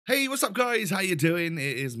Hey, what's up, guys? How you doing?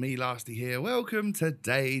 It is me, Lasty here. Welcome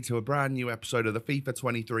today to a brand new episode of the FIFA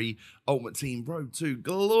 23 Ultimate Team Road to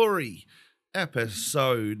Glory,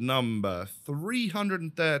 episode number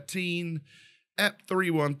 313, EP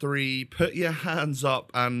 313. Put your hands up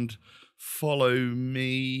and follow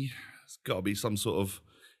me. It's got to be some sort of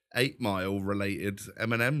 8 Mile related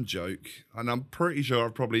Eminem joke, and I'm pretty sure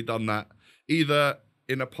I've probably done that either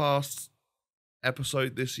in a past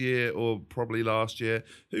episode this year or probably last year.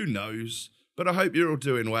 Who knows? But I hope you're all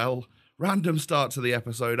doing well. Random start to the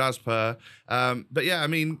episode as per. But yeah, I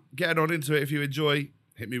mean, getting on into it. If you enjoy,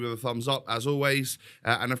 hit me with a thumbs up as always.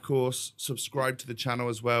 And of course, subscribe to the channel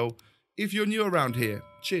as well if you're new around here.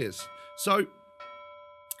 Cheers. So,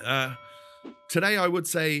 today I would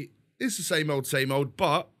say it's the same old,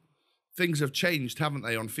 but things have changed, haven't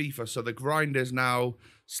they, on FIFA? So the grind is now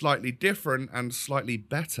slightly different and slightly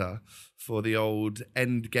better for the old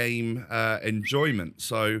end game enjoyment.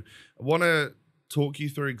 So I want to talk you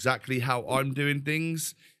through exactly how I'm doing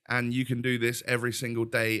things, and you can do this every single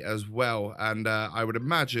day as well. And I would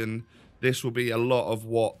imagine this will be a lot of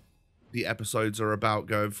what the episodes are about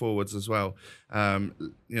going forwards as well.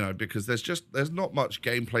 Because there's not much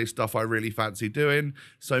gameplay stuff I really fancy doing.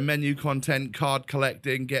 So menu content, card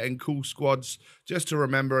collecting, getting cool squads just to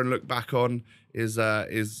remember and look back on is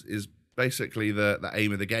basically the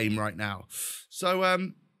aim of the game right now. So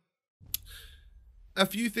a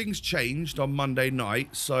few things changed on Monday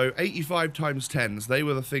night. So 85 times 10s, they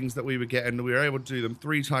were the things that we were getting. We were able to do them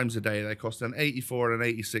 3 times a day. They cost an 84 and an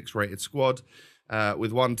 86 rated squad.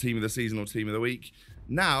 With one team of the season or team of the week.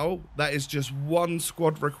 Now, that is just one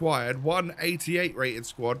squad required, one 88 rated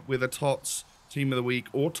squad with a TOTS team of the week,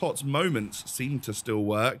 or TOTS moments seem to still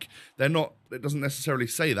work. They're not, it doesn't necessarily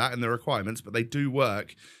say that in the requirements, but they do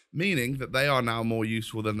work, meaning that they are now more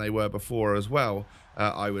useful than they were before as well,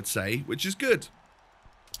 I would say, which is good.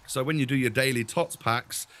 So when you do your daily TOTS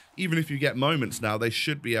packs, even if you get moments now, they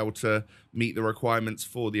should be able to meet the requirements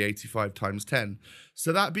for the 85 times 10.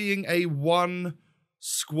 So that being a one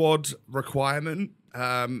squad requirement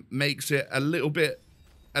makes it a little bit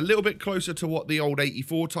closer to what the old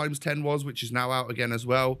 84 times 10 was, which is now out again as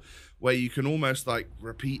well, where you can almost like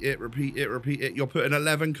repeat it. You're putting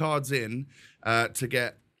 11 cards in to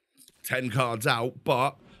get 10 cards out,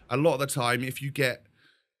 but a lot of the time, if you get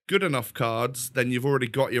good enough cards, then you've already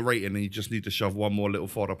got your rating and you just need to shove one more little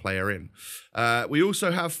fodder player in. We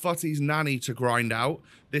also have Futty's Nanny to grind out.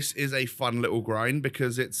 This is a fun little grind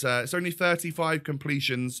because it's only 35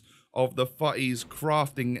 completions of the Futty's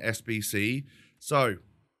crafting SBC. So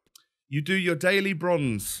you do your daily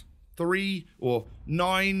bronze, 9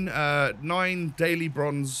 daily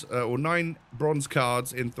bronze or 9 bronze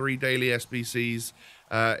cards in 3 daily SBCs,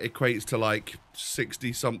 equates to like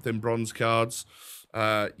 60 something bronze cards.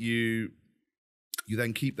 You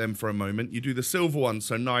then keep them for a moment. You do the silver ones,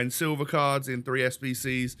 so 9 silver cards in 3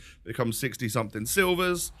 SBCs becomes 60 something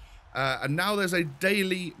silvers. And now there's a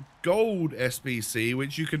daily gold SBC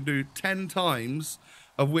which you can do 10 times,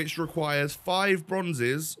 of which requires 5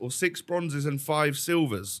 bronzes or 6 bronzes and 5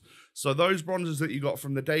 silvers. So those bronzes that you got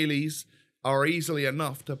from the dailies are easily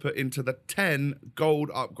enough to put into the 10 gold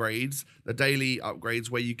upgrades, the daily upgrades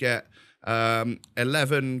where you get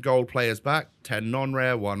 11 gold players back, 10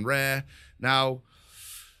 non-rare, 1 rare. Now,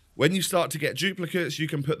 when you start to get duplicates, you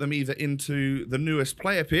can put them either into the newest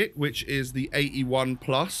player pick, which is the 81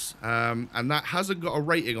 plus, and that hasn't got a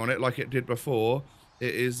rating on it like it did before.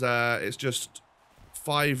 It is it's just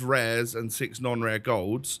 5 rares and 6 non-rare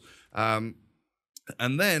golds. And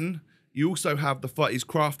then you also have the Futty's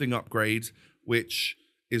crafting upgrade, which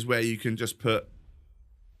is where you can just put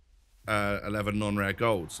 11 non-rare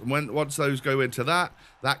golds. And once those go into that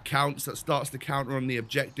counts. That starts to counter on the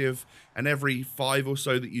objective. And every 5 or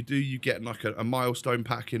so that you do, you get like a milestone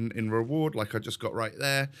pack in reward, like I just got right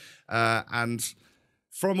there. And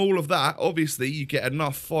from all of that, obviously, you get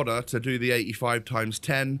enough fodder to do the 85 times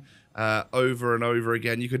 10 over and over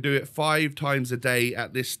again. You could do it 5 times a day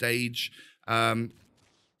at this stage.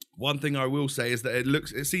 One thing I will say is that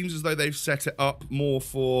it seems as though they've set it up more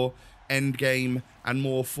for end game and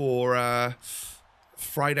more for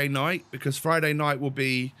Friday night, because Friday night will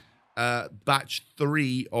be batch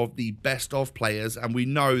 3 of the best of players, and we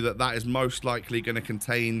know that that is most likely going to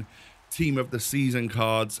contain team of the season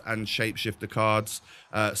cards and shapeshifter cards.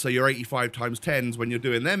 So your 85 times 10s, when you're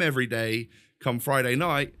doing them every day come Friday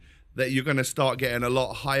night, that you're going to start getting a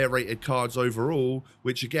lot higher rated cards overall,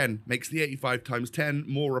 which again makes the 85 times 10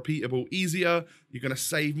 more repeatable, easier. You're going to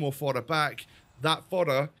save more fodder back. That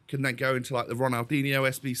fodder can then go into like the Ronaldinho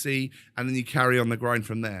SBC, and then you carry on the grind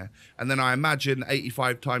from there. And then I imagine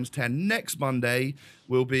 85 times 10 next Monday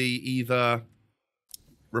will be either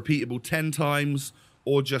repeatable 10 times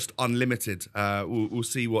or just unlimited. We'll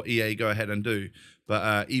see what EA go ahead and do.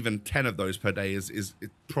 But even 10 of those per day is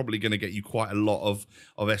probably going to get you quite a lot of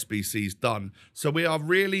SBCs done. So we are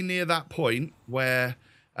really near that point where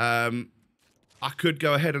I could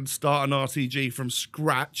go ahead and start an RTG from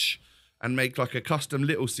scratch and make like a custom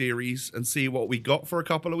little series and see what we got for a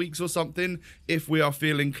couple of weeks or something if we are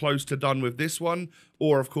feeling close to done with this one.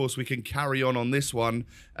 Or, of course, we can carry on this one.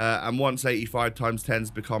 And once 85 times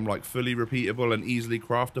 10s become like fully repeatable and easily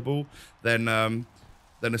craftable, then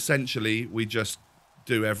essentially we just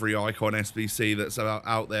do every icon SBC that's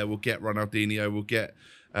out there. We'll get Ronaldinho, we'll get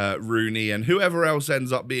Rooney, and whoever else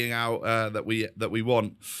ends up being out that we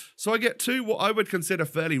want. So I get two what I would consider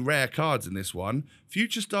fairly rare cards in this one: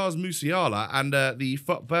 Future Stars Musiala and the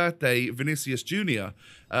birthday Vinicius Jr.,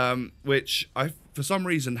 which I for some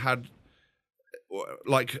reason had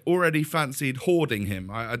like already fancied hoarding him.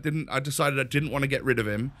 I decided I didn't want to get rid of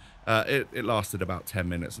him. It lasted about 10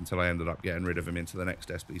 minutes until I ended up getting rid of him into the next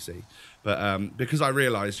SBC. But because I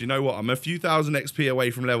realized, you know what, I'm a few thousand XP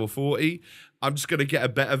away from level 40. I'm just going to get a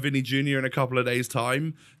better Vinny Jr. in a couple of days'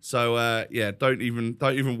 time. So, yeah, don't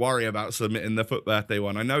even worry about submitting the FUT birthday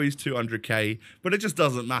one. I know he's 200k, but it just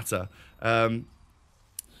doesn't matter.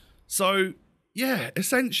 So, yeah,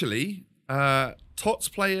 essentially, TOTS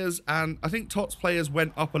players, and I think TOTS players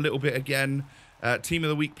went up a little bit again. Team of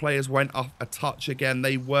the Week players went up a touch again.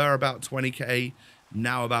 They were about 20k,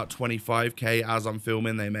 now about 25k as I'm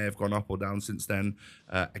filming. They may have gone up or down since then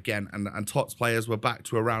again. And TOTS players were back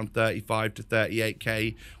to around 35 to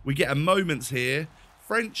 38k. We get a moments here.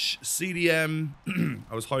 French CDM,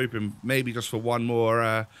 I was hoping maybe just for one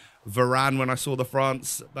more Varane when I saw the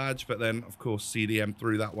France badge, but then, of course, CDM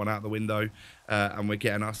threw that one out the window, and we're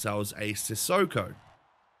getting ourselves a Sissoko.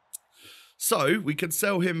 So we could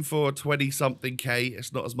sell him for 20-something K.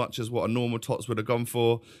 It's not as much as what a normal TOTS would have gone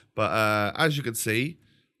for, but as you can see,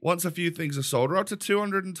 once a few things are sold, we're up to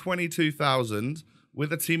 222,000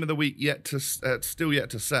 with a Team of the Week still yet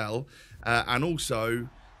to sell, and also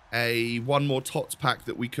one more TOTS pack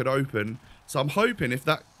that we could open. So I'm hoping if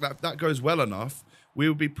that goes well enough, we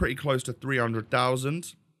will be pretty close to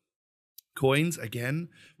 300,000 coins again,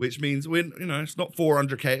 which means it's not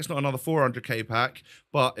 400k, it's not another 400k pack,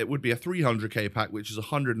 but it would be a 300k pack, which is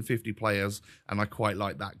 150 players, and I quite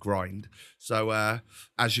like that grind. So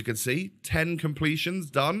as you can see, 10 completions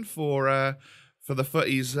done for the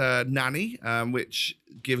Footies nanny, which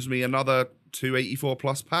gives me another 284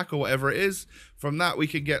 plus pack or whatever it is. From that we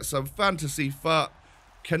can get some fantasy FUT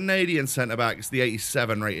Canadian centre back. It's the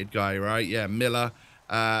 87 rated guy, right? Yeah, Miller.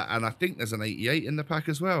 And I think there's an 88 in the pack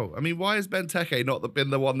as well. I mean, why has Benteke not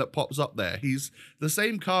been the one that pops up there? He's the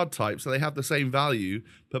same card type, so they have the same value,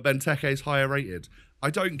 but Benteke's higher rated.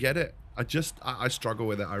 I don't get it. I struggle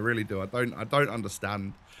with it. I really do. I don't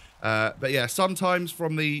understand. But yeah, sometimes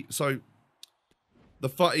the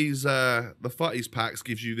Futties packs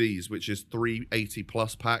gives you these, which is 380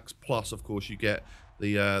 plus packs. Plus, of course, you get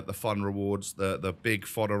the fun rewards, the big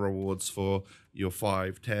fodder rewards for your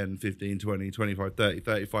 5, 10, 15, 20, 25, 30,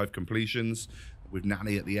 35 completions with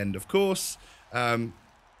Nanny at the end, of course.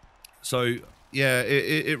 So, yeah,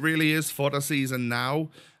 it really is fodder season now.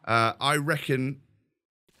 I reckon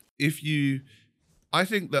I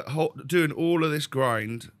think that doing all of this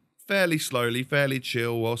grind fairly slowly, fairly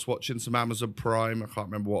chill, whilst watching some Amazon Prime. I can't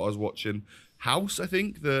remember what I was watching. House, I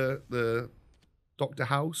think, the Dr.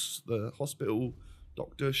 House, the hospital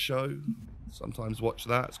doctor show. Sometimes watch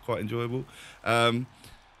that. It's quite enjoyable. But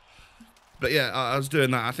yeah, I was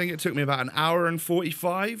doing that. I think it took me about an hour and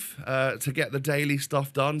 45 to get the daily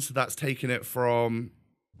stuff done. So that's taking it from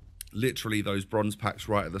literally those bronze packs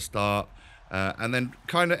right at the start. And then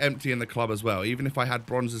kind of emptying the club as well. Even if I had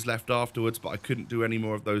bronzes left afterwards, but I couldn't do any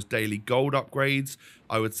more of those daily gold upgrades,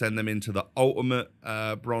 I would send them into the ultimate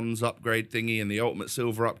bronze upgrade thingy and the ultimate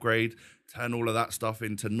silver upgrade. Turn all of that stuff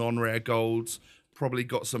into non-rare golds. Probably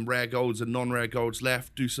got some rare golds and non-rare golds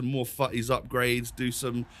left. Do some more Futties upgrades. Do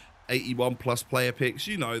some 81 plus player picks.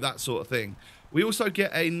 You know, that sort of thing. We also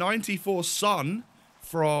get a 94 Sun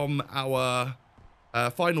from our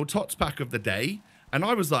final TOTS pack of the day. And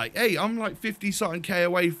I was like, hey, I'm like 50-something K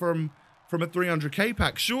away from a 300k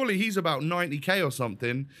pack. Surely he's about 90k or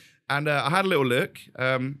something. And I had a little look.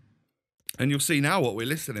 And you'll see now what we're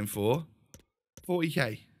listing him for.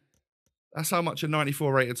 40k. That's how much a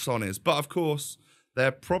 94 rated Son is. But of course,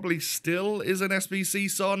 there probably still is an SBC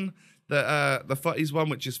Son the Futties one,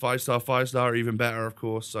 which is 5-star, 5-star, even better, of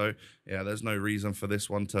course. So yeah, there's no reason for this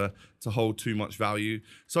one to hold too much value.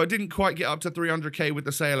 So I didn't quite get up to 300k with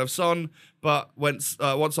the sale of Son, but once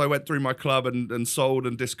I went through my club and sold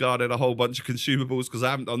and discarded a whole bunch of consumables, because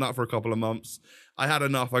I haven't done that for a couple of months, I had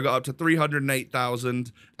enough. I got up to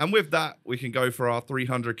 308,000, and with that, we can go for our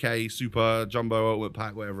 300k Super Jumbo Ultimate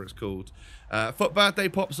Pack, whatever it's called. Foot birthday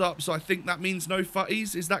pops up, so I think that means no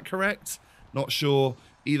Futties. Is that correct? Not sure.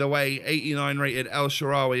 Either way, 89 rated El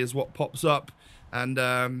Shaarawy is what pops up,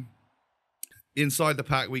 and inside the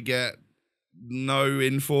pack we get no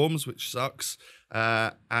informs, which sucks,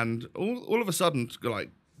 and all of a sudden,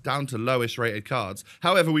 like, down to lowest rated cards.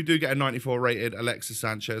 However, we do get a 94 rated Alexis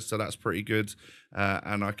Sanchez, so that's pretty good,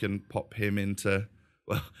 and I can pop him into...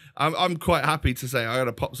 Well, I'm quite happy to say I'm going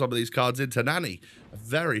to pop some of these cards into Nani, a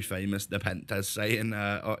very famous Nepenthes saying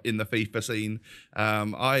in the FIFA scene.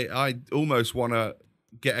 I almost want to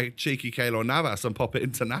get a cheeky Keylor Navas and pop it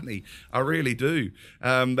into Nani. I really do.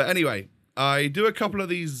 But anyway, I do a couple of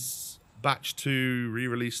these batch 2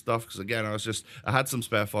 re-release stuff because, again, I had some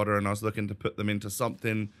spare fodder and I was looking to put them into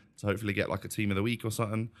something to hopefully get like a team of the week or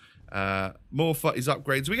something. More Futties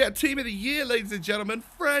upgrades. We get a team of the year, ladies and gentlemen.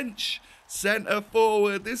 French centre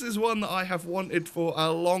forward. This is one that I have wanted for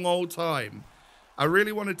a long old time. I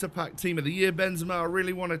really wanted to pack team of the year Benzema. I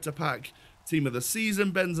really wanted to pack team of the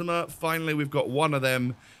season Benzema. Finally, we've got one of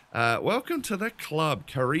them. Welcome to the club,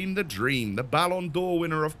 Karim the Dream, the Ballon d'Or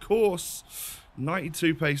winner, of course.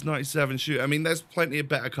 92 pace, 97 shoot. I mean, there's plenty of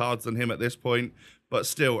better cards than him at this point, but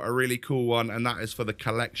still a really cool one, and that is for the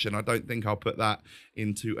collection. I don't think I'll put that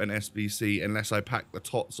into an SBC unless I pack the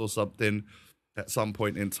tots or something at some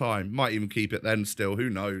point in time. Might even keep it then still, who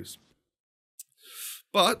knows.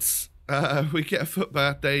 But we get a foot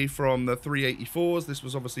birthday from the 384s. This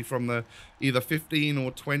was obviously from the either 15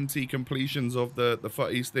 or 20 completions of the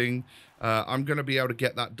Futties thing. I'm going to be able to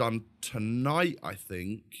get that done tonight, I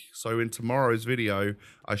think. So in tomorrow's video,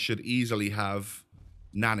 I should easily have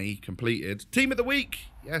Nani completed. Team of the week.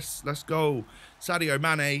 Yes, let's go. Sadio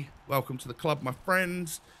Mane, welcome to the club, my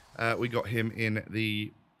friends. We got him in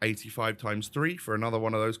the 85 times 3 for another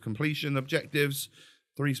one of those completion objectives.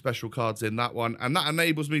 3 special cards in that one, and that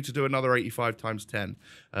enables me to do another 85 times 10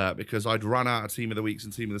 because I'd run out of team of the weeks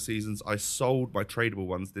and team of the seasons. I sold my tradable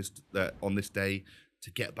ones on this day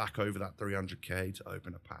to get back over that 300k to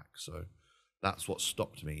open a pack. So that's what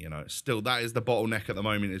stopped me. You know, still that is the bottleneck at the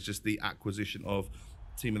moment, is just the acquisition of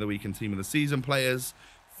team of the week and team of the season players.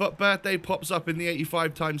 Foot birthday pops up in the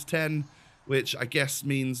 85 times 10, which I guess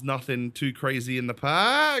means nothing too crazy in the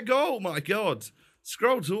pack. Oh my god.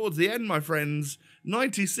 Scroll towards the end, my friends.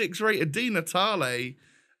 96 rated Di Natale.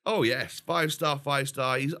 Oh, yes. 5-star,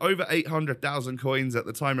 5-star. He's over 800,000 coins at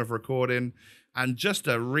the time of recording. And just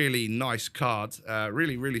a really nice card.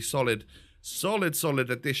 Really, really solid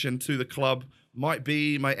addition to the club. Might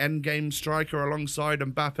be my endgame striker alongside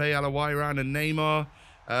Mbappe, Alawairan, and Neymar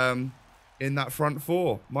in that front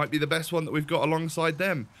 4. Might be the best one that we've got alongside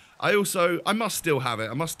them. I must still have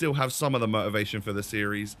it. I must still have some of the motivation for the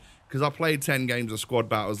series, because I played 10 games of squad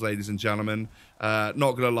battles, ladies and gentlemen. Not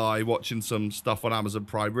going to lie, watching some stuff on Amazon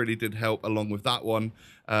Prime really did help along with that one.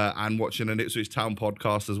 And watching an Ipswich Town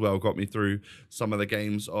podcast as well got me through some of the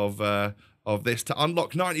games of this to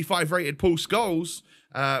unlock 95 rated Paul Scholes,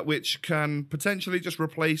 which can potentially just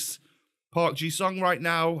replace Park Ji-sung right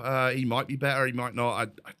now. He might be better, he might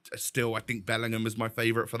not. I think Bellingham is my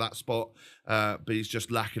favourite for that spot, but he's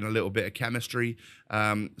just lacking a little bit of chemistry.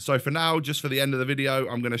 So for now, just for the end of the video,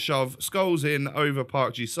 I'm going to shove Scholes in over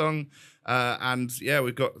Park Ji-sung. And yeah,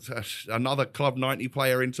 we've got another Club 90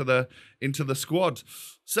 player into the squad.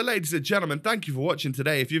 So ladies and gentlemen, thank you for watching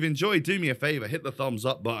today. If you've enjoyed, do me a favour, hit the thumbs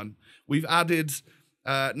up button. We've added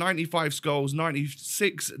 95 Scholes,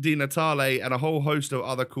 96 Di Natale, and a whole host of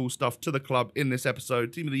other cool stuff to the club in this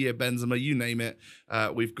episode. Team of the year Benzema, you name it.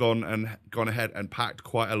 We've gone ahead and packed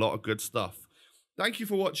quite a lot of good stuff. Thank you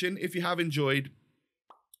for watching. If you have enjoyed,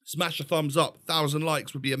 smash a thumbs up. 1,000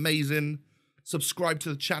 likes would be amazing. Subscribe to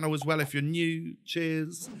the channel as well if you're new.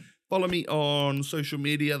 Cheers. Follow me on social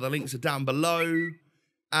media. The links are down below.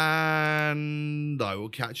 And I will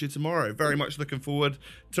catch you tomorrow. Very much looking forward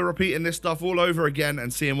to repeating this stuff all over again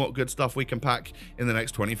and seeing what good stuff we can pack in the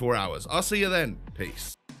next 24 hours. I'll see you then.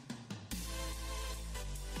 Peace.